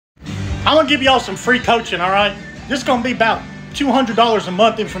I'm going to give y'all some free coaching, all right? This is going to be about $200 a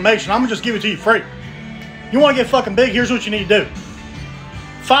month information. I'm going to just give it to you free. You want to get fucking big? Here's what you need to do.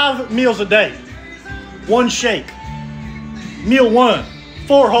 5 meals a day. 1 shake. Meal 1,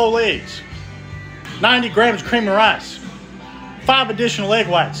 4 whole eggs. 90 grams cream of rice. 5 additional egg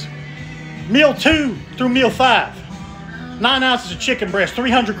whites. Meal 2 through meal 5. 9 ounces of chicken breast.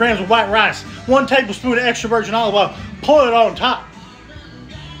 300 grams of white rice. 1 tablespoon of extra virgin olive oil. Pour it on top.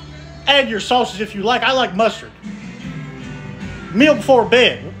 Add your sauces if you like. I like mustard. Meal before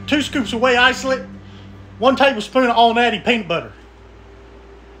bed. 2 scoops of whey isolate. 1 tablespoon of all natty peanut butter.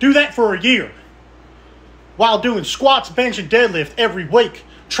 Do that for a year. While doing squats, bench, and deadlift every week.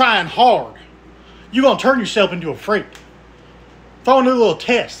 Trying hard. You're going to turn yourself into a freak. Throw in a little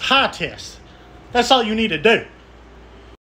test. High test. That's all you need to do.